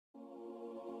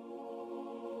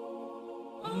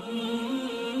Billahi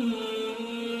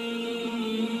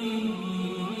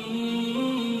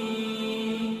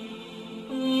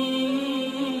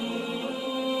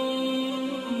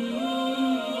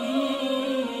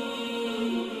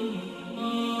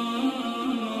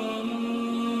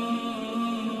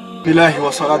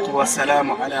wa salatu wa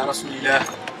salamu ala Rasulillah.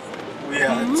 We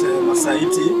are at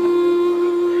Masaiti,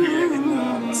 here in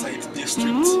Masaiti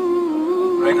district,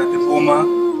 right at the Boma.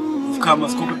 We've come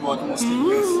as Copperbelt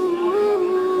Muslim youth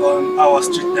on our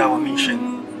street daawah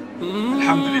mission.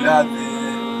 Alhamdulillah, the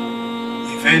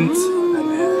event and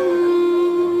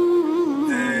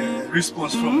the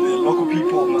response from the local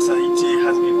people of Masaiti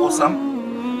has been awesome.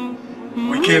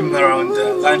 We came around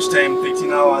lunchtime,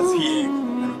 13 hours here.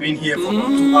 Been here for about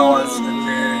 2 hours, and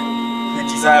the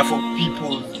desire for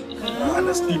people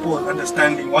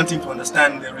understanding, wanting to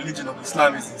understand the religion of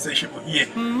Islam is insatiable here.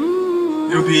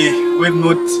 You'll be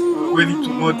worthy to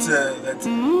note that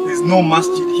there's no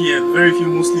masjid here. Very few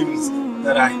Muslims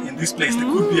that are in this place. There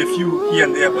could be a few here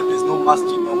and there, but there's no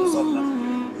masjid, no musalla.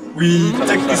 We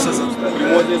take this as a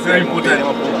very important.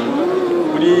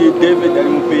 David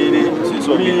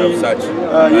so we have such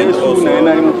and also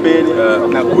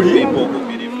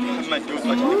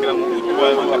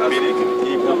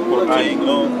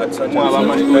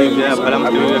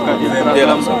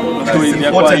it's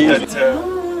important that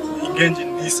we engage in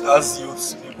this as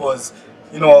youths, because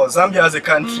Zambia as a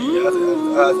country, as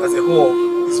a whole,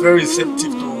 is very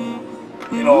receptive to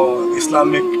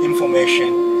Islamic information.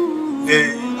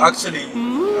 They actually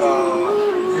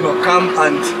come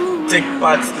and take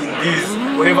part in this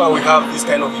whenever we have this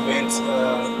kind of events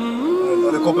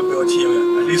on the Copperbelt here.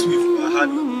 At least we've had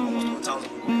almost 1,000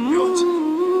 Copperbelt.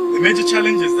 The major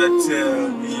challenges that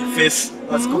we face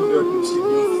as Copperbelt Muslim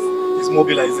youth is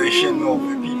mobilization of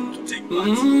people to take part.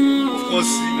 Of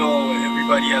course,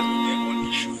 everybody has their own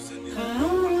issues and their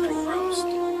own programs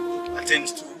to attend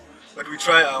to, but we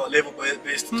try our level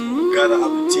best to gather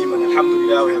up a team, and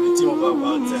alhamdulillah we have a team of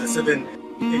about 7,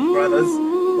 8 brothers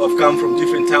who have come from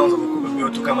different towns of the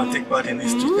Copperbelt to come and take part in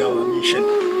this street daawah mission.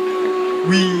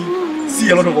 We see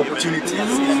a lot of opportunities in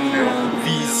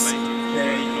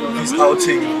these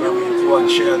outings where we go and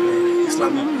share the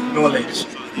Islamic knowledge,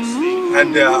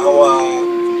 and our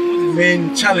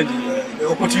main challenges, the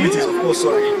opportunities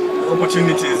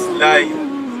lie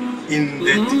in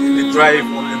the drive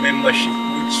of the membership,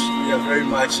 which we are very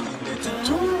much indebted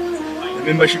to. The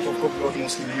membership of Copperbelt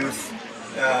Muslim Youth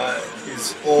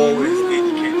is always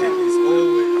dedicated. There's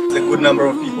always a good number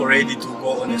of people ready to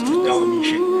go on a street daawah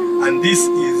mission, and this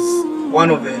is one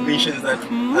of the missions that,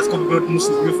 as Copperbelt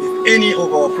Muslim Youth, if any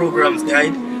of our programs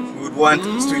died, we would want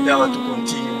street daawah to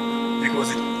continue,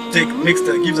 because it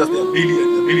gives us the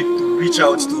ability to reach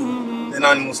out to the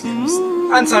non-Muslims,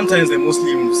 and sometimes the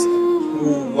Muslims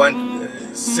who want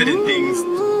certain things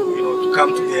to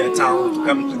come to their town, to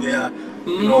come to their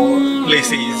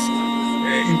places,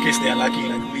 in case they are lacking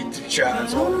like literature and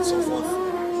so on and so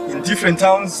forth. In different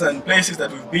towns and places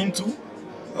that we've been to,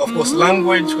 of course,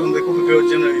 language from the Copperbelt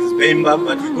generally is Bemba,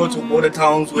 but we go to border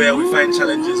towns where we find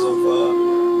challenges of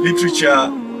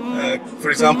literature. For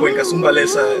example, in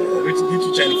Kasumbalesa,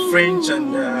 literature in French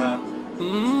and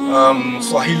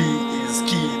Swahili is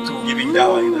key to giving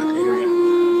daawah in that area.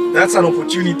 That's an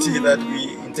opportunity that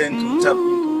we intend to tap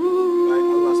into by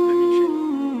Allah's permission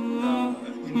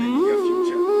in the near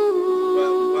future.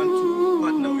 We want to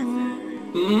partner with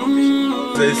publishing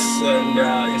houses and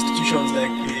institutions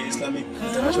like the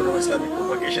International Islamic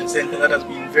Propagation Center that has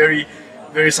been very,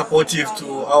 very supportive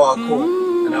to our core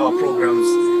and our programs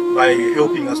by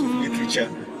helping us with literature,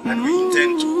 and we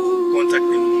intend to contact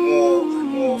them more and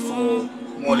more for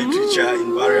more literature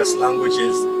in various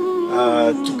languages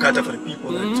to cater for the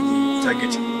people that we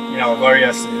target in our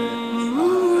various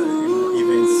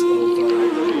events of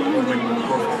when we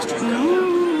go for street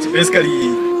daawah. So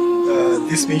basically,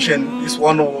 this mission,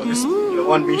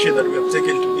 one mission that we have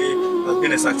taken today has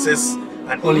been a success,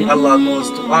 and only Allah knows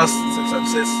to us it's a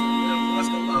success. We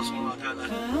ask Allah subhanahu wa ta'ala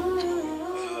to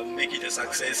make it a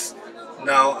success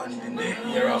now and in the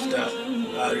hereafter,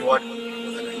 reward for the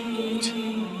people that are involved.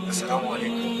 Assalamu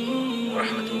alaikum wa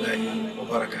rahmatullahi wa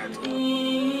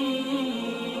barakatuh.